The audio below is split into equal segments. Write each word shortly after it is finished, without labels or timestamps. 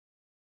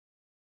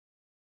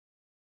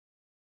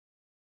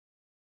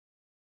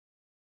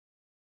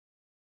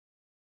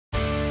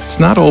It's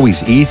not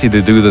always easy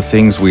to do the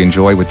things we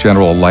enjoy with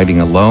general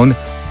lighting alone,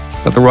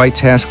 but the right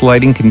task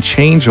lighting can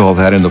change all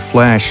that in a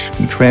flash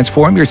and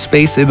transform your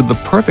space into the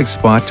perfect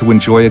spot to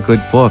enjoy a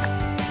good book.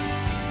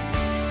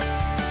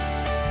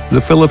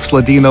 The Philips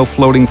Ledino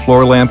floating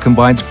floor lamp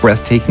combines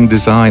breathtaking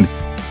design,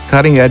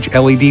 cutting-edge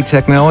LED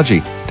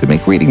technology to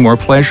make reading more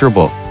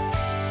pleasurable.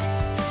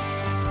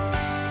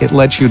 It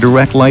lets you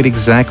direct light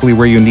exactly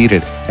where you need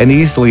it and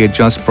easily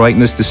adjust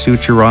brightness to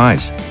suit your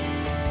eyes.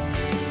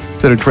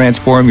 So to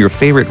transform your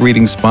favorite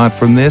reading spot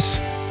from this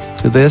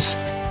to this,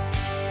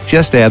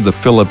 just add the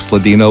Philips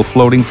Ledino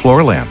floating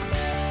floor lamp.